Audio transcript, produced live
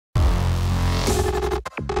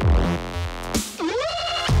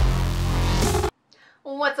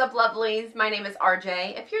What's up, lovelies? My name is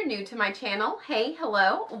RJ. If you're new to my channel, hey,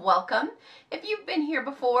 hello, welcome. If you've been here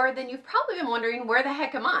before, then you've probably been wondering where the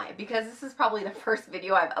heck am I? Because this is probably the first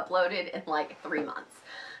video I've uploaded in like 3 months.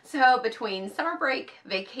 So between summer break,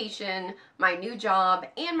 vacation, my new job,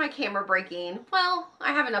 and my camera breaking, well,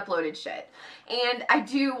 I haven't uploaded shit. And I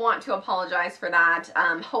do want to apologize for that.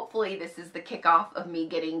 Hopefully this is the kickoff of me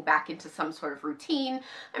getting back into some sort of routine.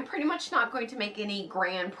 I'm pretty much not going to make any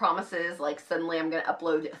grand promises like suddenly I'm going to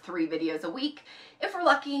upload 3 videos a week. If we're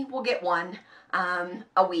lucky, we'll get 1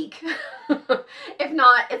 a week. If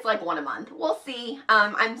not, it's like 1 a month. We'll see.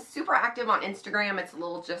 I'm super active on Instagram.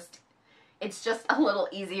 It's just a little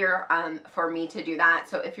easier for me to do that.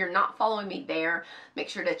 So if you're not following me there, make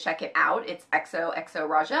sure to check it out. It's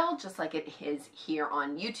xoxoRajshel, just like it is here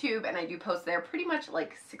on YouTube. And I do post there pretty much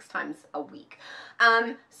like 6 times a week.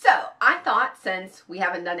 So I thought since we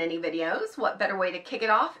haven't done any videos, what better way to kick it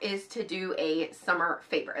off is to do a summer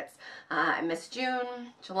favorites. I missed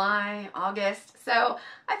June, July, August. So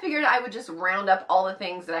I figured I would just round up all the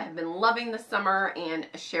things that I have been loving this summer and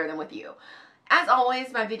share them with you. As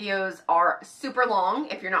always, my videos are super long.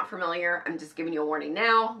 If you're not familiar, I'm just giving you a warning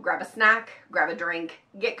now. Grab a snack, grab a drink,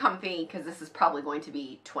 get comfy, because this is probably going to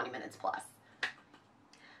be 20 minutes plus.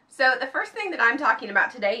 So the first thing that I'm talking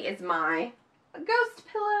about today is my ghost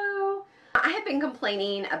pillow. I have been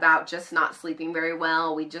complaining about just not sleeping very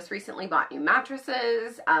well. We just recently bought new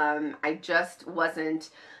mattresses.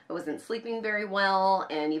 I wasn't sleeping very well,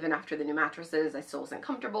 and even after the new mattresses, I still wasn't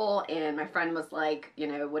comfortable, and my friend was like, you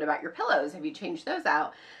know, what about your pillows? Have you changed those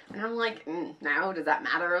out? And I'm like, no, does that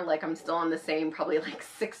matter? Like, I'm still on the same probably like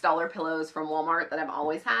 $6 pillows from Walmart that I've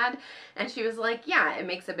always had. And she was like, yeah, it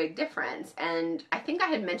makes a big difference. And I think I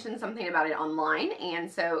had mentioned something about it online,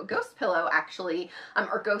 and so Ghost Pillow actually,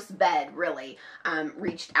 or Ghost Bed really,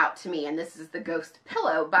 reached out to me, and this is the Ghost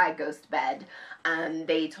Pillow by Ghost Bed.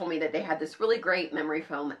 They told me that they had this really great memory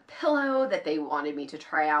foam pillow that they wanted me to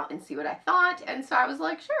try out and see what I thought, and so I was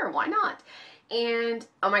like, sure, why not? And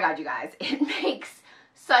oh my god, you guys, it makes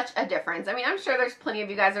such a difference. I mean, I'm sure there's plenty of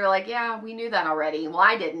you guys that are like, yeah, we knew that already. Well,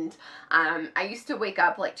 I didn't. I used to wake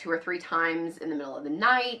up like 2 or 3 times in the middle of the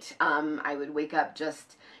night. I would wake up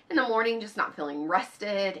just in the morning, just not feeling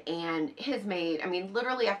rested, and his made, I mean,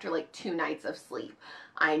 literally after like 2 nights of sleep,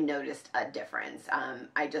 I noticed a difference.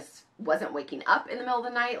 I just wasn't waking up in the middle of the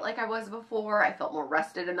night like I was before. I felt more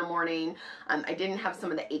rested in the morning. I didn't have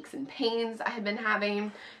some of the aches and pains I had been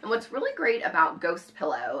having. And what's really great about Ghost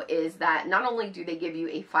Pillow is that not only do they give you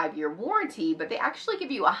a 5-year warranty, but they actually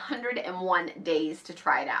give you 101 days to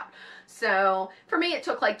try it out. So for me, it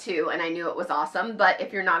took like 2, and I knew it was awesome. But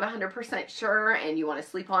if you're not 100% sure and you want to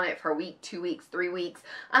sleep on it for a week, 2 weeks, 3 weeks,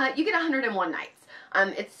 you get 101 nights.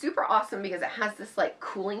 It's super awesome because it has this like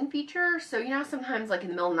cooling feature. So you know, sometimes like in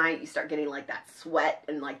the middle of the night you start getting like that sweat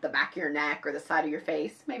in like the back of your neck or the side of your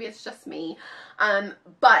face. Maybe it's just me.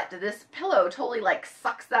 But this pillow totally like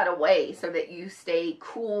sucks that away so that you stay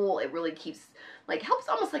cool. It really keeps, like, helps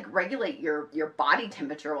almost like regulate your body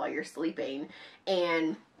temperature while you're sleeping.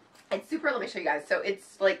 And it's super, let me show you guys. So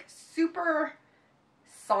it's like super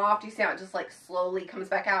soft. You see how it just like slowly comes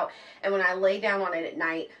back out, and when I lay down on it at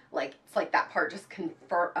night, like, it's like that part just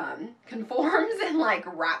conforms and like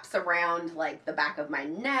wraps around like the back of my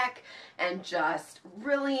neck and just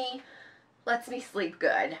really lets me sleep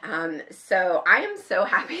good. So I am so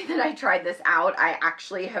happy that I tried this out. I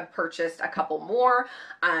actually have purchased a couple more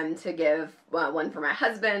to give, one for my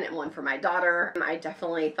husband and one for my daughter. I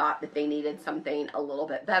definitely thought that they needed something a little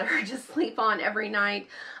bit better to sleep on every night.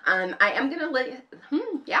 I am gonna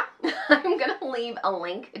I'm gonna leave a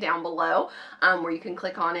link down below where you can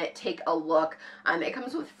click on it, take a look. It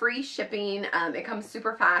comes with free shipping. It comes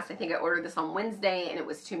super fast. I think I ordered this on Wednesday and it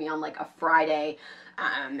was to me on like a Friday.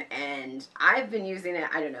 And I've been using it,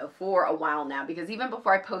 I don't know, for a while now, because even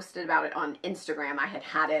before I posted about it on Instagram, I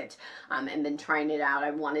had it and been trying it out.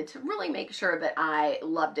 I wanted to really make sure that I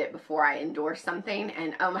loved it before I endorsed something,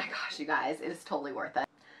 and oh my gosh, you guys, it is totally worth it.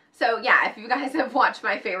 So yeah, if you guys have watched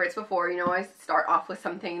my favorites before, you know I start off with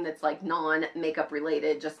something that's like non-makeup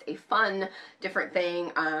related, just a fun, different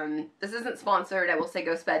thing. This isn't sponsored. I will say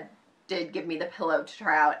Ghost Bed did give me the pillow to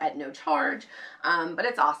try out at no charge, but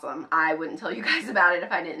it's awesome. I wouldn't tell you guys about it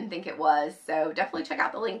if I didn't think it was, so definitely check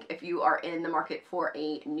out the link if you are in the market for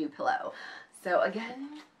a new pillow. So again,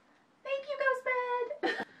 thank you, Ghost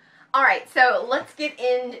Bed. Alright, so let's get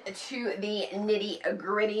into the nitty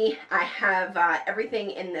gritty. I have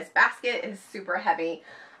everything in this basket. It is super heavy.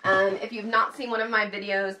 If you've not seen one of my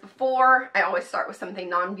videos before, I always start with something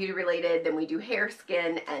non-beauty related, then we do hair,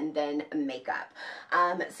 skin, and then makeup.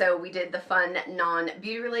 So we did the fun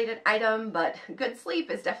non-beauty related item, but good sleep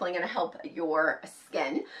is definitely going to help your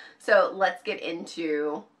skin. So let's get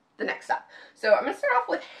into the next step. So I'm going to start off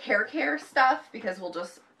with hair care stuff because we'll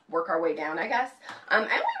just work our way down, I guess. I only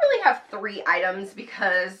really have 3 items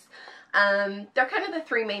because they're kind of the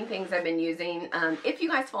 3 main things I've been using. If you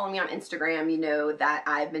guys follow me on Instagram, you know that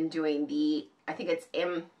I've been doing the, I think it's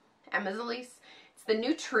Amazalis. It's the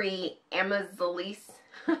Nutri Amazalis.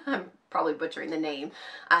 I'm probably butchering the name.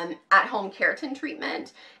 At-home keratin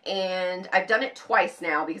treatment. And I've done it twice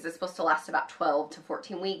now because it's supposed to last about 12 to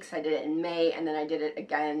 14 weeks. I did it in May and then I did it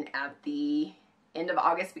again at the end of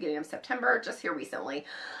August, beginning of September, just here recently.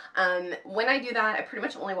 When I do that, I pretty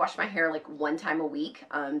much only wash my hair like 1 time a week,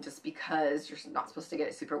 just because you're not supposed to get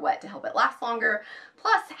it super wet to help it last longer.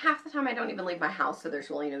 Plus, half the time I don't even leave my house, so there's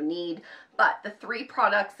really no need. But the 3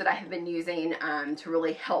 products that I have been using to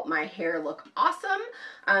really help my hair look awesome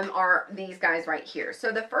are these guys right here.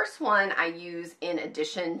 So the first one I use in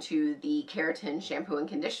addition to the keratin shampoo and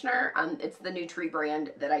conditioner. It's the Nutri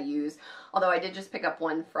brand that I use, although I did just pick up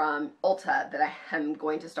one from Ulta that I am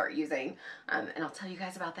going to start using, and I'll tell you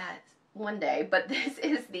guys about that one day. But this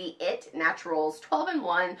is the It Naturals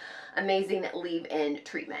 12-in-1 Amazing Leave-In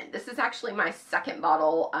Treatment. This is actually my 2nd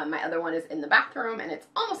bottle. My other one is in the bathroom and it's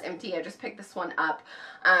almost empty. I just picked this one up.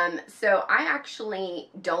 So I actually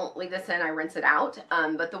don't leave this in, I rinse it out.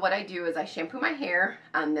 But what I do is I shampoo my hair,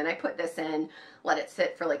 then I put this in, let it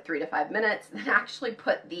sit for like 3 to 5 minutes, then actually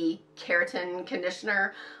put the keratin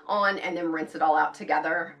conditioner on and then rinse it all out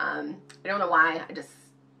together. I don't know why,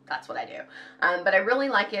 that's what I do. But I really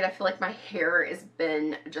like it. I feel like my hair has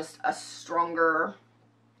been just a stronger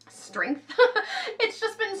strength. It's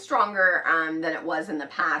just been stronger than it was in the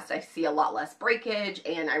past. I see a lot less breakage,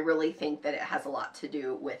 and I really think that it has a lot to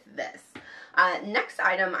do with this. Next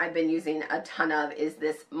item I've been using a ton of is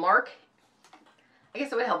this Mark. I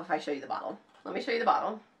guess it would help if I show you the bottle. Let me show you the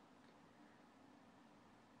bottle.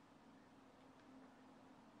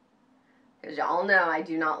 Because y'all know I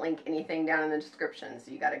do not link anything down in the description, so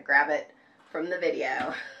you got to grab it from the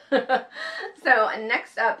video. So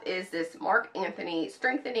next up is this Mark Anthony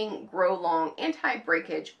Strengthening Grow Long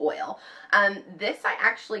Anti-Breakage Oil. This I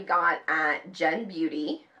actually got at Gen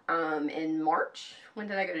Beauty in March. When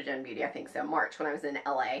did I go to Gen Beauty? I think so, March, when I was in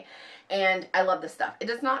LA. And I love this stuff. It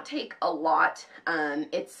does not take a lot. I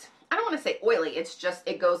don't want to say oily, it's just,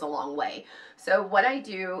 it goes a long way. So what I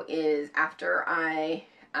do is after I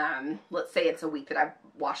let's say it's a week that I've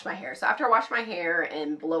washed my hair. So after I wash my hair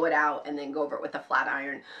and blow it out and then go over it with a flat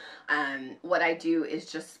iron, what I do is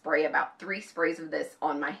just spray about 3 sprays of this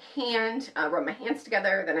on my hand, rub my hands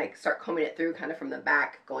together, then I start combing it through kind of from the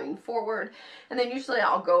back going forward. And then usually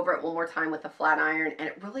I'll go over it one more time with a flat iron, and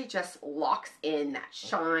it really just locks in that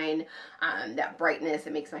shine, that brightness.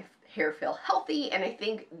 It makes my hair feel healthy. And I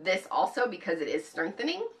think this also, because it is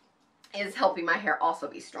strengthening, is helping my hair also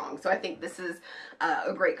be strong. So I think this is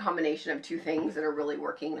a great combination of 2 things that are really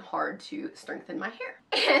working hard to strengthen my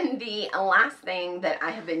hair. And the last thing that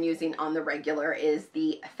I have been using on the regular is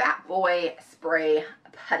the Fat Boy Spray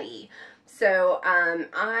Putty. So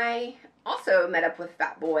I also met up with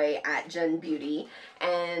Fat Boy at Gen Beauty,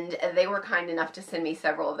 and they were kind enough to send me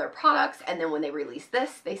several of their products, and then when they released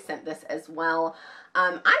this, they sent this as well.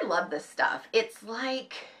 I love this stuff. It's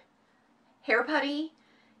like hair putty,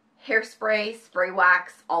 hairspray, spray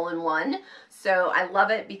wax, all in one. So I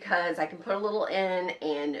love it because I can put a little in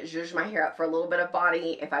and zhuzh my hair up for a little bit of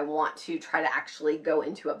body. If I want to try to actually go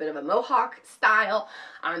into a bit of a mohawk style,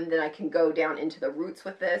 then I can go down into the roots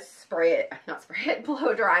with this, spray it, not spray it,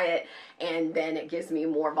 blow dry it, and then it gives me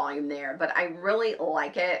more volume there. But I really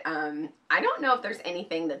like it. I don't know if there's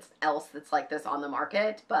anything else that's like this on the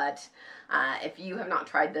market, but if you have not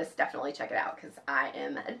tried this, definitely check it out because I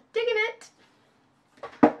am digging it.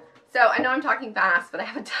 So I know I'm talking fast, but I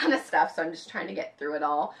have a ton of stuff, so I'm just trying to get through it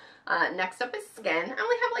all. Next up is skin. I only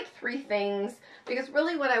have like 3 things because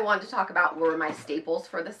really what I wanted to talk about were my staples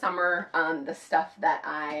for the summer. The stuff that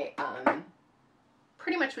I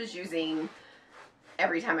pretty much was using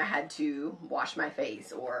every time I had to wash my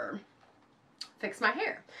face or fix my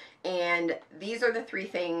hair. And these are the 3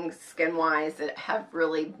 things skin-wise that have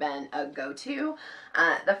really been a go-to.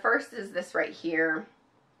 The first is this right here.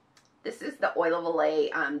 This is the Oil of Olay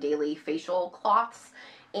Daily Facial Cloths,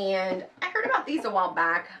 And I heard about these a while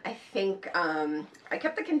back. I think I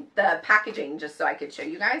kept the packaging just so I could show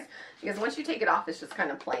you guys, because once you take it off, it's just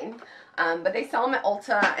kind of plain. But they sell them at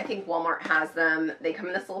Ulta. I think Walmart has them. They come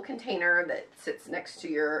in this little container that sits next to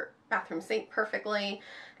your bathroom sink perfectly.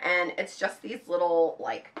 And it's just these little,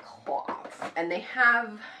 like, cloths. And they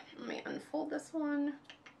have, let me unfold this one.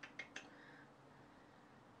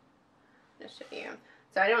 I'll show you.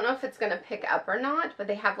 So I don't know if it's going to pick up or not, but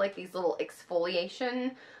they have like these little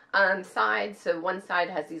exfoliation sides. So one side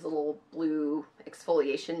has these little blue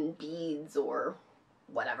exfoliation beads or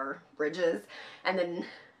whatever, bridges. And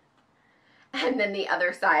then the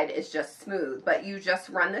other side is just smooth. But you just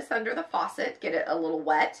run this under the faucet, get it a little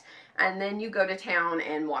wet, and then you go to town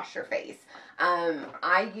and wash your face.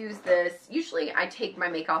 I use this, usually I take my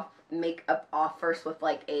makeup off first with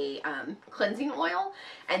like a cleansing oil,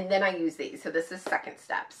 and then I use these. So this is second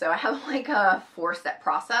step. So I have like a 4-step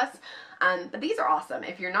process. But these are awesome.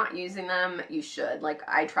 If you're not using them, you should. Like,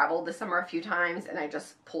 I traveled this summer a few times and I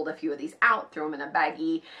just pulled a few of these out, threw them in a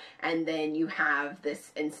baggie, and then you have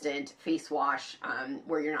this instant face wash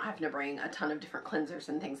where you're not having to bring a ton of different cleansers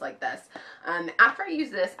and things like this. After I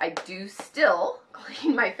use this, I do still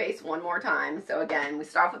clean my face one more time. So again, we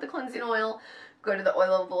start off with the cleansing oil, go to the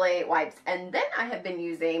oil of Olay wipes, and then I have been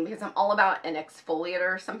using, because I'm all about an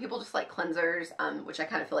exfoliator. Some people just like cleansers, which I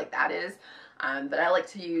kind of feel like that is. But I like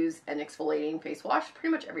to use an exfoliating face wash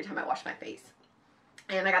pretty much every time I wash my face.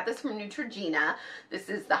 And I got this from Neutrogena. This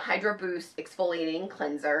is the Hydro Boost Exfoliating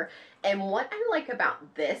Cleanser. And what I like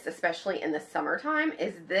about this, especially in the summertime,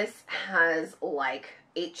 is this has like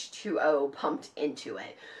H2O pumped into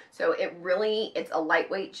it. So it's a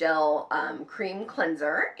lightweight gel cream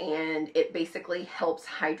cleanser, and it basically helps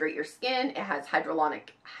hydrate your skin. It has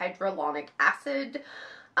hyaluronic acid.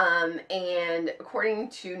 And according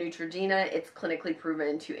to Neutrogena, it's clinically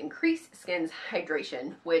proven to increase skin's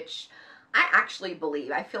hydration, which I actually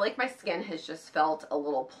believe. I feel like my skin has just felt a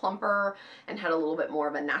little plumper and had a little bit more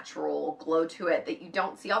of a natural glow to it that you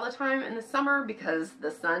don't see all the time in the summer because the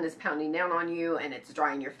sun is pounding down on you and it's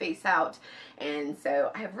drying your face out. And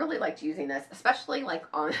so I have really liked using this, especially like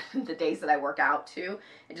on the days that I work out too.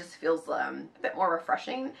 It just feels a bit more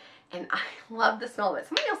refreshing, and I love the smell of it.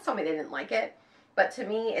 Somebody else told me they didn't like it, but to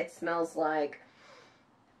me it smells like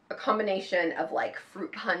a combination of like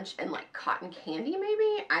fruit punch and like cotton candy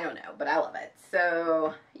maybe. I don't know, but I love it.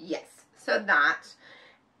 So yes, so that,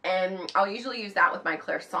 and I'll usually use that with my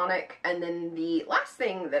Clairsonic. And then the last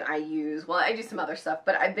thing that I use, well, I do some other stuff,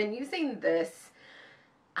 but I've been using this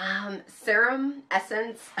serum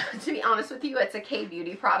essence. To be honest with you, it's a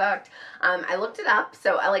K-beauty product. I looked it up,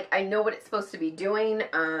 so I know what it's supposed to be doing,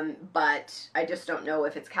 but I just don't know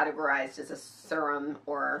if it's categorized as a serum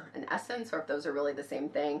or an essence, or if those are really the same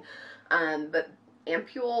thing. But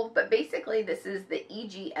ampule, but basically this is the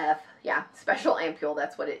EGF, yeah, special ampule,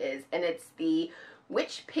 that's what it is. And it's the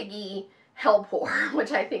Witch Piggy Hellpour,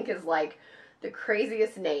 which I think is like the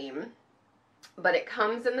craziest name. But it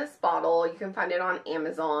comes in this bottle. You can find it on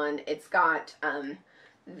Amazon. It's got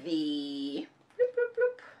the bloop, bloop,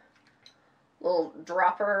 bloop, little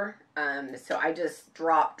dropper. So I just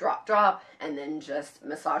drop, and then just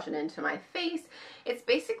massage it into my face. It's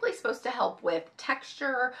basically supposed to help with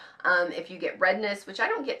texture. If you get redness, which I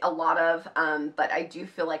don't get a lot of, but I do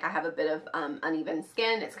feel like I have a bit of uneven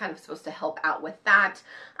skin, it's kind of supposed to help out with that.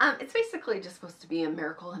 It's basically just supposed to be a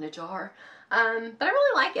miracle in a jar. But I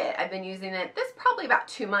really like it. I've been using it this probably about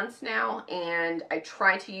 2 months now, and I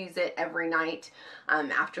try to use it every night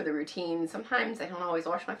after the routine. Sometimes I don't always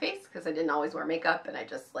wash my face because I didn't always wear makeup, and I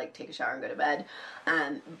just like take a shower and go to bed.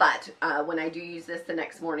 But when I do use this the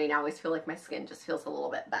next morning, I always feel like my skin just feels a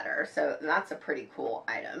little bit better. So that's a pretty cool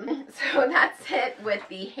item. So that's it with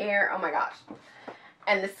the hair. Oh my gosh.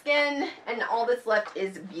 And the skin, and all that's left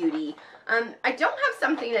is beauty. I don't have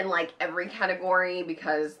something in like every category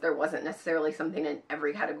because there wasn't necessarily something in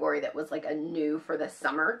every category that was like a new for the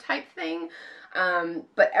summer type thing.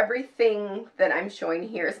 But everything that I'm showing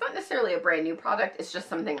here is not necessarily a brand new product. It's just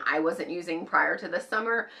something I wasn't using prior to this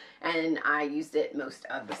summer, and I used it most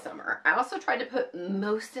of the summer. I also tried to put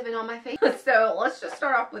most of it on my face. So let's just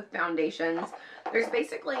start off with foundations. There's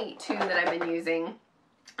basically 2 that I've been using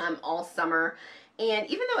all summer. And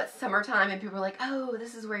even though it's summertime and people are like, oh,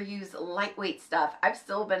 this is where you use lightweight stuff, I've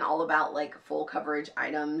still been all about like full coverage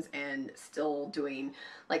items and still doing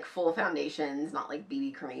like full foundations, not like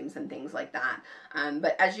BB creams and things like that.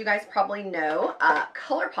 But as you guys probably know,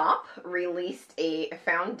 ColourPop released a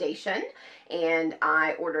foundation, and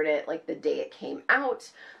I ordered it like the day it came out.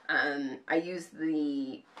 I used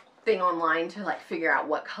the thing online to like figure out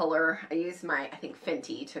what color. I used my, I think,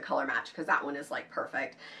 Fenty to color match because that one is like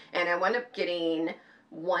perfect. And I wound up getting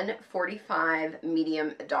 145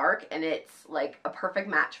 medium dark, and it's like a perfect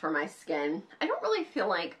match for my skin. I don't really feel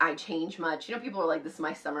like I change much. You know, people are like, this is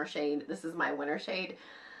my summer shade, this is my winter shade.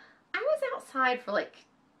 I was outside for like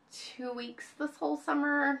 2 weeks this whole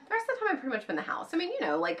summer. The rest of the time I've pretty much been in the house. I mean, you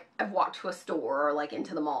know, like I've walked to a store or like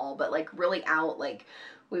into the mall, but like really out, like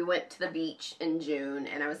we went to the beach in June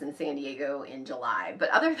and I was in San Diego in July. But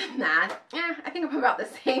other than that, I think I'm about the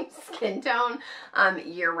same skin tone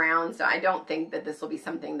year round. So I don't think that this will be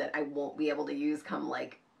something that I won't be able to use come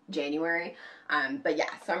like January. But yeah,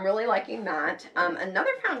 so I'm really liking that.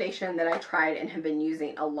 Another foundation that I tried and have been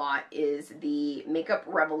using a lot is the Makeup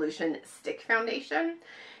Revolution Stick Foundation.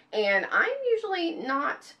 And I'm usually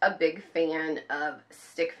not a big fan of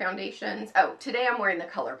stick foundations. Oh, today I'm wearing the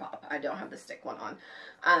ColourPop. I don't have the stick one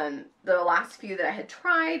on. The last few that I had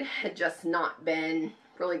tried had just not been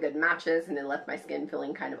really good matches, and they left my skin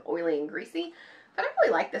feeling kind of oily and greasy. But I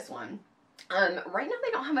really like this one. Right now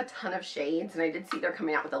they don't have a ton of shades, and I did see they're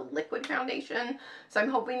coming out with a liquid foundation, so I'm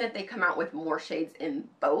hoping that they come out with more shades in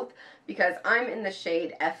both, because I'm in the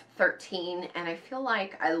shade F13, and I feel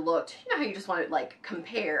like I looked, you know how you just want to like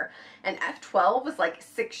compare, and F12 was like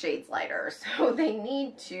 6 shades lighter, so they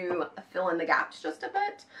need to fill in the gaps just a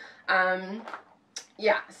bit.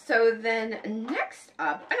 Yeah, so then next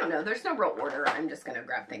up, I don't know, there's no real order, I'm just gonna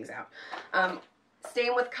grab things out.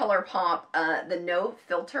 Staying with ColourPop, the No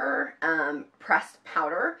Filter pressed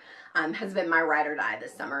powder has been my ride or die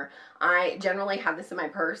this summer. I generally have this in my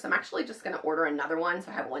purse. I'm actually just going to order another one,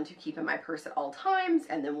 so I have one to keep in my purse at all times,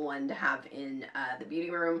 and then one to have in the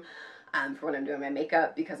beauty room for when I'm doing my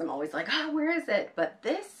makeup, because I'm always like, oh, where is it? But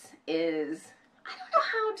this is, I don't know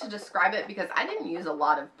how to describe it, because I didn't use a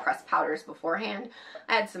lot of pressed powders beforehand.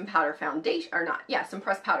 I had some powder foundation, or not, yeah, some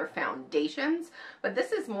pressed powder foundations, but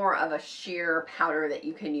this is more of a sheer powder that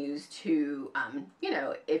you can use to, you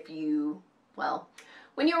know, if you, well,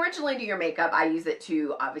 when you originally do your makeup, I use it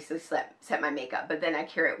to obviously set my makeup, but then I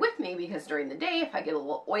carry it with me because during the day, if I get a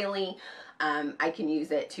little oily, I can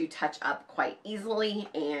use it to touch up quite easily,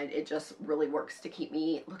 and it just really works to keep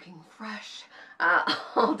me looking fresh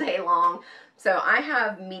all day long. So I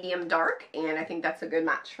have medium dark, and I think that's a good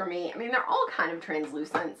match for me. I mean, they're all kind of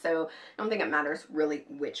translucent, so I don't think it matters really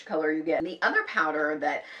which color you get. The other powder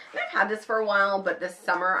that, and I've had this for a while, but this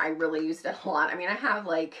summer I really used it a lot. I mean, I have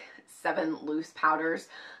like 7 loose powders,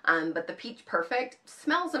 but the Peach Perfect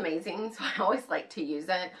smells amazing, so I always like to use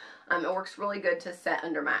it. It works really good to set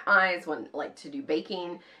under my eyes when like to do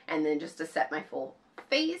baking, and then just to set my full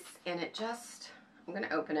face, and it just, I'm going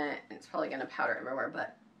to open it, and it's probably going to powder everywhere,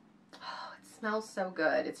 but oh, it smells so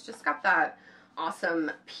good. It's just got that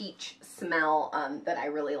awesome peach smell that I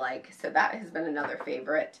really like, so that has been another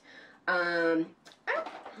favorite. Let's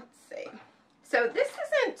see. So this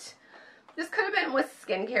isn't, this could have been with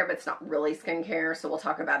skincare, but it's not really skincare, so we'll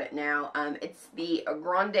talk about it now. It's the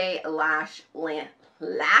Grande Lash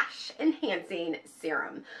Enhancing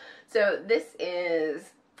Serum. So this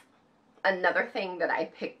is another thing that I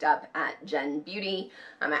picked up at Gen Beauty.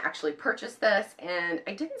 I actually purchased this, and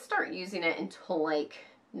I didn't start using it until like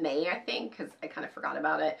May, I think, because I kind of forgot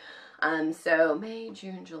about it. So May,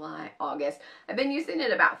 June, July, August. I've been using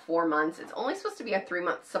it about 4 months. It's only supposed to be a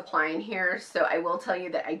 3-month supply in here, so I will tell you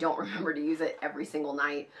that I don't remember to use it every single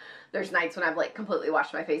night. There's nights when I've like completely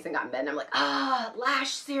washed my face and got in bed, and I'm like, ah,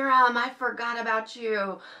 lash serum, I forgot about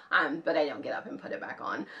you. But I don't get up and put it back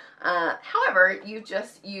on. However, you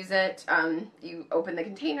just use it, you open the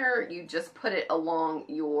container, you just put it along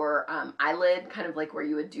your eyelid, kind of like where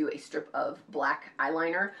you would do a strip of black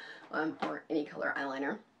eyeliner, or any color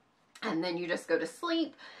eyeliner. And then you just go to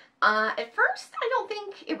sleep. At first, I don't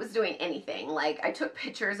think it was doing anything. Like, I took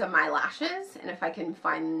pictures of my lashes, and if I can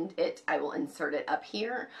find it, I will insert it up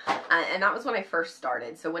here. And that was when I first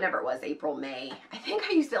started. So whenever it was, April, May. I think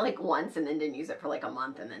I used it like once and then didn't use it for like a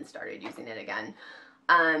month and then started using it again.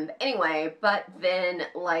 Anyway, but then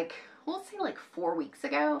like, we'll say like 4 weeks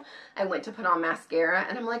ago, I went to put on mascara,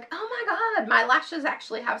 and I'm like, oh my god, my lashes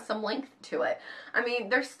actually have some length to it. I mean,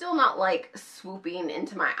 they're still not like swooping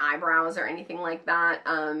into my eyebrows or anything like that,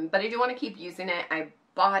 but I do want to keep using it. I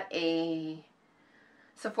bought a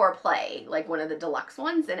Sephora Play, like one of the deluxe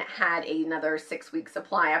ones, and it had another 6-week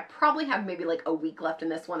supply. I probably have maybe like a week left in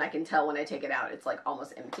this one. I can tell when I take it out, it's like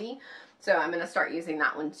almost empty. So I'm going to start using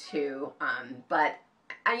that one too, but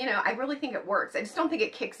you know, I really think it works. I just don't think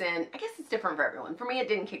it kicks in. I guess it's different for everyone. For me, it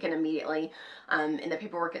didn't kick in immediately. In the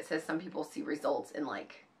paperwork, it says some people see results in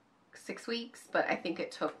like 6 weeks, but I think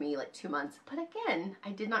it took me like 2 months. But again,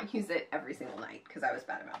 I did not use it every single night because I was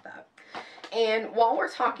bad about that. And while we're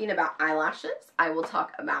talking about eyelashes, I will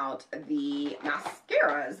talk about the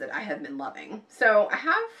mascaras that I have been loving. So I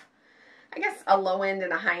have I guess, a low end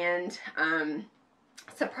and a high end.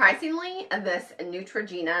 Surprisingly, this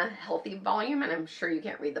Neutrogena Healthy Volume, and I'm sure you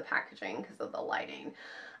can't read the packaging because of the lighting.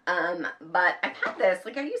 But I've had this,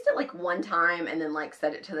 like I used it like one time and then like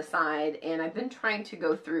set it to the side, and I've been trying to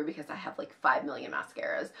go through because I have like 5 million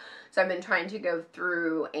mascaras. So I've been trying to go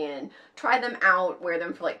through and try them out, wear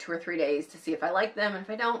them for like 2 or 3 days to see if I like them, and if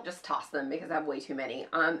I don't, just toss them because I have way too many.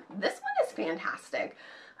 This one is fantastic.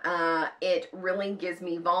 It really gives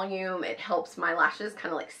me volume. It helps my lashes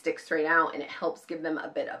kind of like stick straight out, and it helps give them a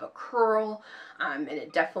bit of a curl, and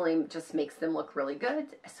it definitely just makes them look really good.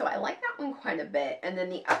 So I like that one quite a bit. And then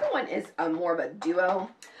the other one is more of a duo.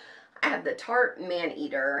 I have the Tarte Man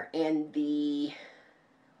Eater and the,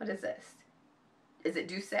 what is this? Is it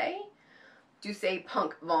Douce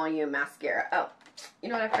Punk Volume Mascara. Oh, you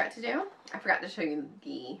know what I forgot to do? I forgot to show you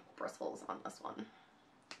the bristles on this one.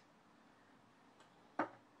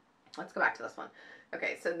 Let's go back to this one.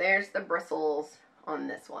 Okay, so there's the bristles on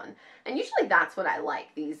this one. And usually that's what I like,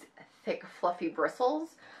 these thick, fluffy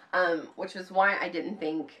bristles, which is why I didn't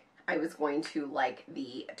think I was going to like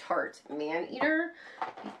the Tarte Man Eater,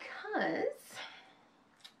 because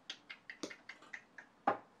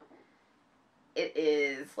it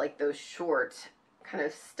is like those short, kind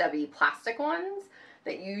of stubby plastic ones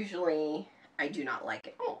that usually I do not like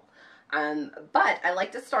at all. But I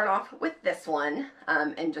like to start off with this one,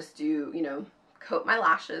 and just do, you know, coat my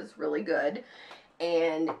lashes really good,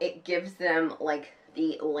 and it gives them like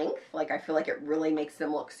the length, like I feel like it really makes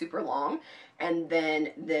them look super long. And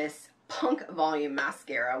then this Punk Volume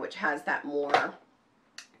Mascara, which has that more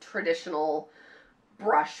traditional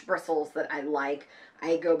brush bristles that I like,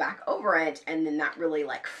 I go back over it, and then that really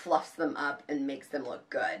like fluffs them up and makes them look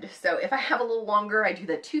good. So if I have a little longer, I do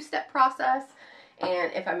the 2-step process.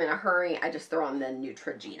 And if I'm in a hurry, I just throw on the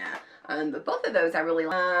Neutrogena. But both of those I really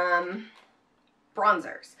like.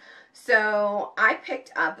 Bronzers. So I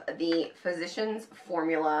picked up the Physicians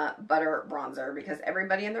Formula Butter Bronzer because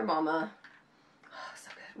everybody and their mama, oh, so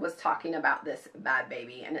good, was talking about this bad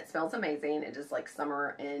baby. And it smells amazing. It is like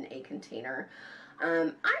summer in a container.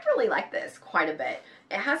 I really like this quite a bit.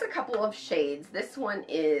 It has a couple of shades. This one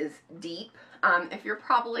is deep. If you're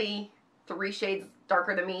probably 3 shades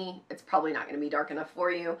darker than me, it's probably not going to be dark enough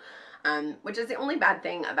for you, which is the only bad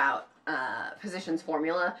thing about Physicians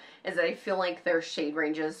Formula, is that I feel like their shade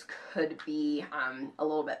ranges could be a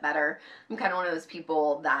little bit better. I'm kind of one of those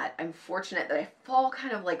people that I'm fortunate that I fall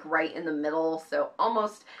kind of like right in the middle, so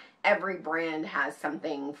almost every brand has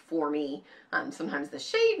something for me. Sometimes the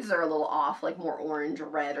shades are a little off, like more orange or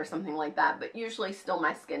red or something like that, but usually still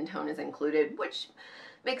my skin tone is included, which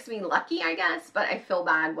makes me lucky, I guess. But I feel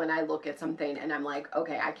bad when I look at something and I'm like,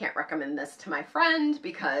 okay, I can't recommend this to my friend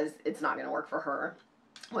because it's not going to work for her,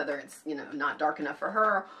 whether it's, you know, not dark enough for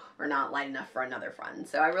her or not light enough for another friend.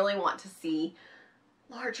 So I really want to see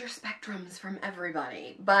larger spectrums from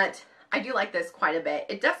everybody, but I do like this quite a bit.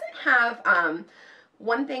 It doesn't have,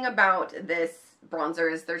 one thing about this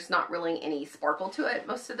bronzer is there's not really any sparkle to it.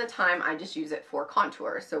 Most of the time I just use it for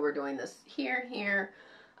contour. So we're doing this here,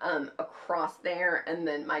 across there, and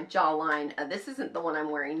then my jawline. This isn't the one I'm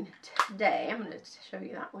wearing today. I'm going to show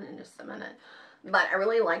you that one in just a minute. But I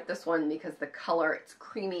really like this one because the color, it's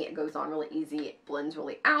creamy, it goes on really easy, it blends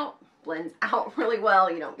out really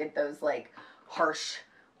well. You don't get those like harsh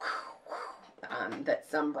that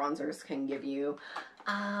some bronzers can give you.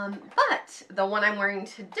 But the one I'm wearing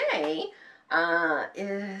today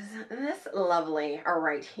is this lovely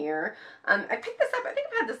right here. I picked this up, I think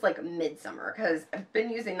I've had this like midsummer because I've been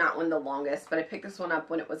using that one the longest, but I picked this one up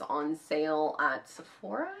when it was on sale at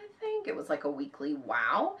Sephora, I think. It was like a weekly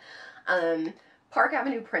wow. Park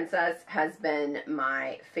Avenue Princess has been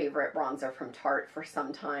my favorite bronzer from Tarte for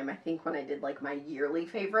some time. I think when I did like my yearly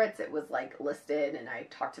favorites, it was like listed and I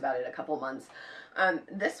talked about it a couple months.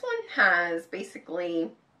 This one has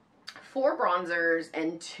basically 4 bronzers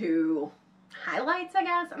and 2 highlights, I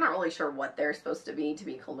guess. I'm not really sure what they're supposed to be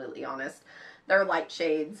completely honest. They're light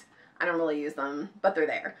shades. I don't really use them, but they're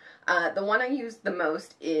there. The one I use the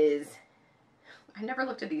most is, I never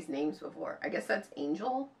looked at these names before. I guess that's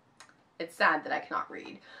Angel. It's sad that I cannot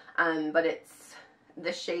read, but it's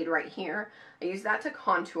the shade right here. I use that to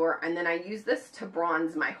contour, and then I use this to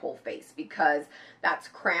bronze my whole face because that's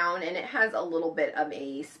Crown, and it has a little bit of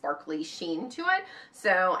a sparkly sheen to it.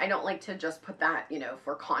 So I don't like to just put that, you know,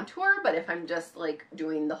 for contour, but if I'm just like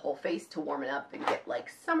doing the whole face to warm it up and get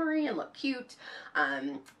like summery and look cute,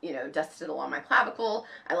 you know, dusted along my clavicle,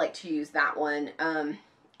 I like to use that one.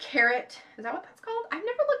 Carrot, is that what that's called? I've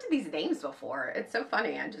never looked at these names before. It's so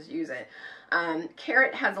funny, I just use it.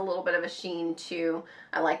 Carrot has a little bit of a sheen too.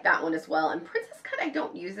 I like that one as well. And Princess Cut I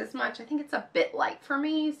don't use as much. I think it's a bit light for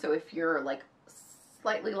me. So if you're like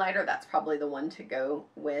slightly lighter, that's probably the one to go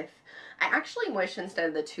with. I actually wish instead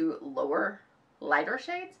of the two lower, lighter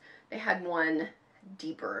shades, they had one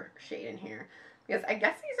deeper shade in here. Because I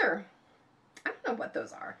guess these are, I don't know what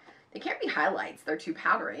those are. They can't be highlights. They're too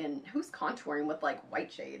powdery. And who's contouring with like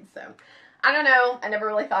white shades? So I don't know. I never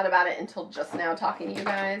really thought about it until just now talking to you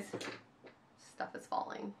guys. Stuff is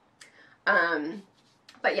falling.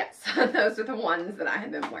 But yes, those are the ones that I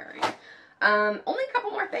have been wearing. Only a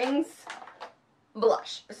couple more things.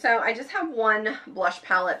 Blush. So I just have one blush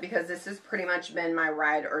palette because this has pretty much been my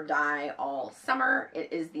ride or die all summer.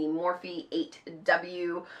 It is the Morphe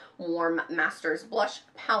 8W Warm Masters Blush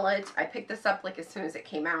Palette. I picked this up like as soon as it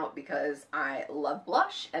came out because I love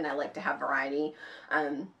blush and I like to have variety.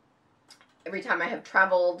 Every time I have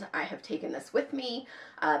traveled, I have taken this with me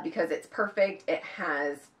because it's perfect. It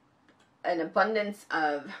has an abundance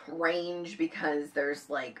of range because there's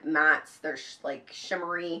like mattes, there's like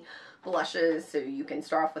shimmery blushes, so you can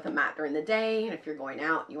start off with a matte during the day, and if you're going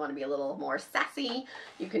out, you want to be a little more sassy,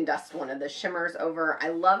 you can dust one of the shimmers over. I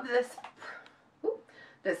love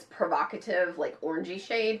this provocative, like orangey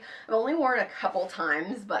shade. I've only worn it a couple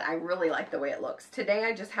times, but I really like the way it looks. Today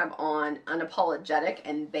I just have on Unapologetic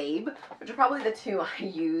and Babe, which are probably the two I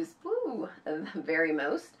use the very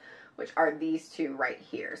most, which are these two right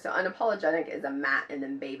here. So Unapologetic is a matte and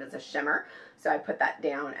then Babe is a shimmer. So I put that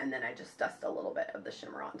down and then I just dust a little bit of the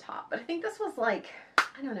shimmer on top. But I think this was like,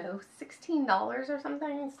 I don't know, $16 or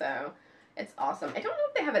something. So it's awesome. I don't know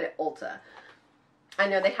if they have it at Ulta. I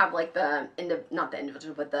know they have like the, not the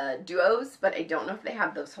individual, but the duos, but I don't know if they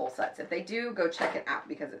have those whole sets. If they do, go check it out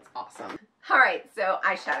because it's awesome. Alright, so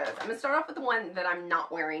eyeshadows. I'm going to start off with the one that I'm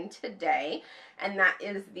not wearing today, and that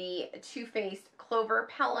is the Too Faced Clover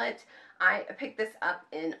palette. I picked this up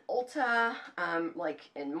in Ulta, like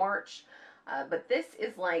in March. But this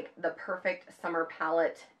is like the perfect summer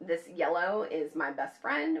palette. This yellow is my best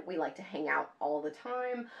friend. We like to hang out all the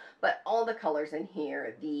time, but all the colors in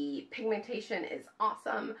here, the pigmentation is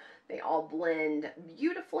awesome. They all blend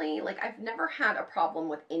beautifully. Like I've never had a problem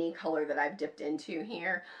with any color that I've dipped into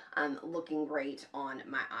here. Looking great on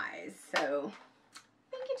my eyes. So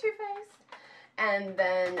thank you, Too Faced. And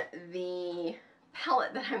then the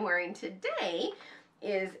palette that I'm wearing today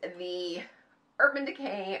is the Urban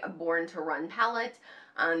Decay Born to Run palette.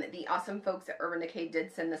 The awesome folks at Urban Decay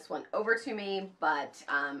did send this one over to me, but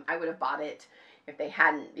I would have bought it if they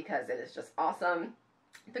hadn't because it is just awesome.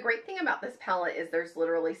 The great thing about this palette is there's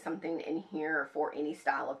literally something in here for any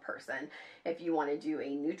style of person. If you want to do a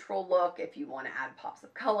neutral look, if you want to add pops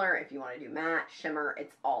of color, if you want to do matte, shimmer,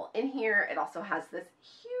 it's all in here. It also has this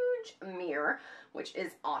huge mirror, which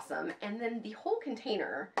is awesome. And then the whole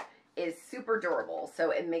container is super durable,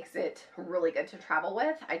 so it makes it really good to travel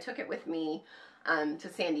with. I took it with me to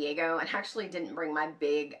San Diego and actually didn't bring my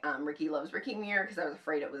big Ricky Loves Ricky mirror because I was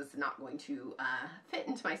afraid it was not going to fit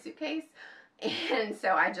into my suitcase. And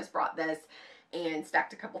so I just brought this and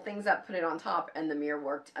stacked a couple things up, put it on top, and the mirror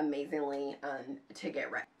worked amazingly to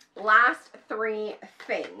get ready. Last three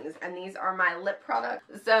things, and these are my lip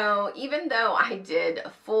products. So even though I did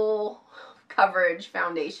full coverage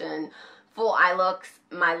foundation, full eye looks,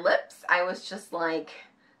 my lips, I was just like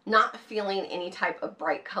not feeling any type of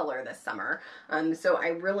bright color this summer. So I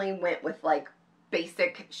really went with like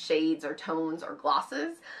basic shades or tones or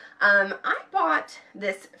glosses. I bought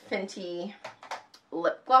this Fenty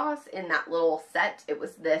lip gloss in that little set. It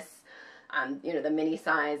was this, you know, the mini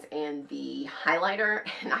size and the highlighter,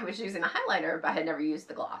 and I was using a highlighter, but I had never used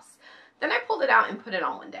the gloss. Then I pulled it out and put it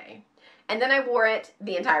on one day. And then I wore it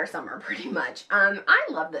the entire summer, pretty much. I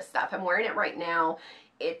love this stuff. I'm wearing it right now.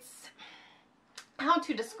 It's, how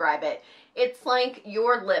to describe it? It's like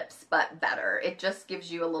your lips, but better. It just gives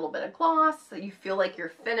you a little bit of gloss, so you feel like you're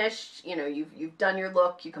finished. You know, you've done your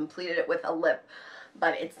look, you completed it with a lip,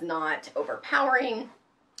 but it's not overpowering.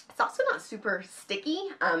 It's also not super sticky.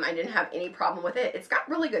 I didn't have any problem with it. It's got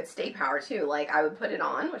really good stay power too. Like I would put it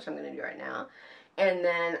on, which I'm going to do right now, and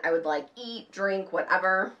then I would like eat, drink,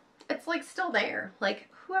 whatever. It's like still there. Like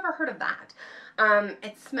whoever heard of that?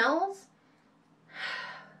 It smells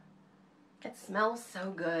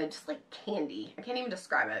so good, just like candy. I can't even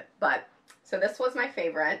describe it. But so this was my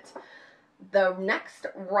favorite. The next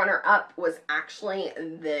runner-up was actually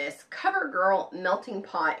this CoverGirl Melting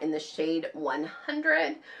Pot in the shade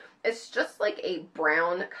 100. It's just like a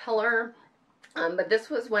brown color. But this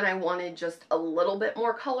was when I wanted just a little bit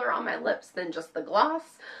more color on my lips than just the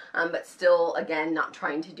gloss, but still, again, not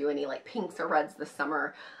trying to do any like pinks or reds this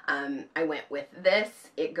summer. I went with this.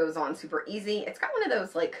 It goes on super easy. It's got one of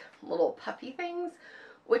those like little puffy things,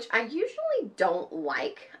 which I usually don't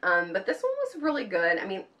like, but this one was really good. I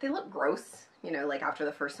mean, they look gross, you know, like after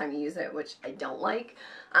the first time you use it, which I don't like,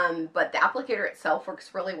 but the applicator itself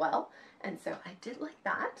works really well, and so I did like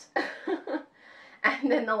that.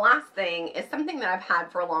 And then the last thing is something that I've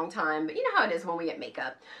had for a long time, but you know how it is when we get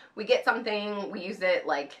makeup. We get something, we use it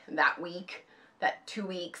like that week, that 2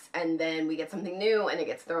 weeks, and then we get something new and it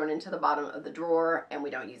gets thrown into the bottom of the drawer and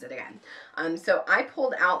we don't use it again. So I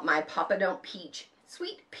pulled out my Papa Don't Peach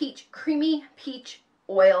Sweet Peach Creamy Peach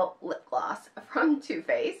Oil Lip Gloss from Too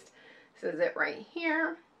Faced. This is it right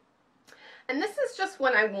here. And this is just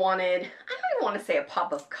when I wanted, I don't even want to say a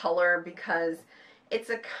pop of color, because it's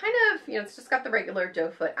a kind of, you know, it's just got the regular doe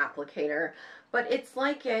foot applicator, but it's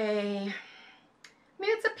like a, I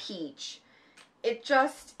mean, it's a peach.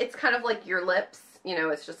 It's kind of like your lips, you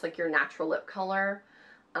know, it's just like your natural lip color,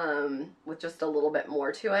 with just a little bit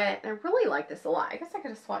more to it. And I really like this a lot. I guess I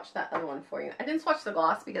could have swatched that other one for you. I didn't swatch the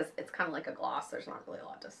gloss because it's kind of like a gloss. There's not really a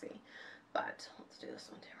lot to see, but let's do this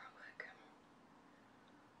one too real quick.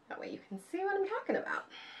 That way you can see what I'm talking about.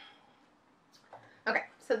 Okay,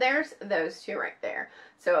 so there's those two right there.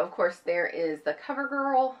 So of course there is the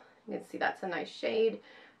CoverGirl. You can see that's a nice shade.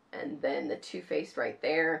 And then the Too Faced right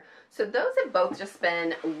there. So those have both just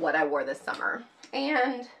been what I wore this summer.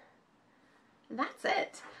 And that's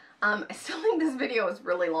it. I still think this video is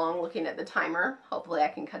really long looking at the timer. Hopefully I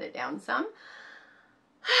can cut it down some.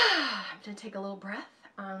 I'm going to take a little breath.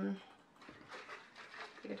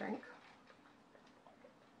 Take a drink.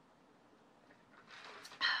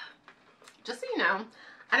 Just so you know,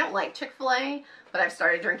 I don't like Chick-fil-A, but I've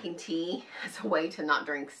started drinking tea as a way to not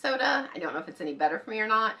drink soda. I don't know if it's any better for me or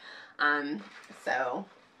not. So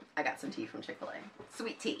I got some tea from Chick-fil-A.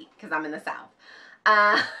 Sweet tea, because I'm in the South.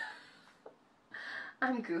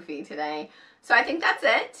 I'm goofy today. So I think that's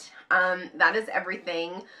it. That is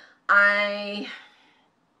everything. I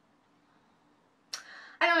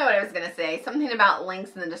don't know what I was going to say. Something about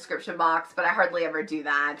links in the description box, but I hardly ever do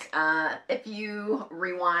that. If you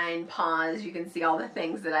rewind, pause, you can see all the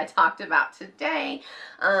things that I talked about today.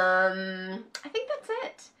 I think that's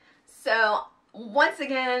it. So once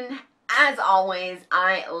again, as always,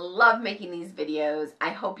 I love making these videos. I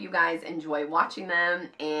hope you guys enjoy watching them.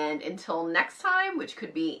 And until next time, which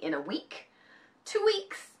could be in a week, 2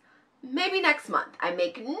 weeks, maybe next month. I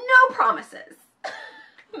make no promises.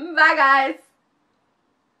 Bye, guys.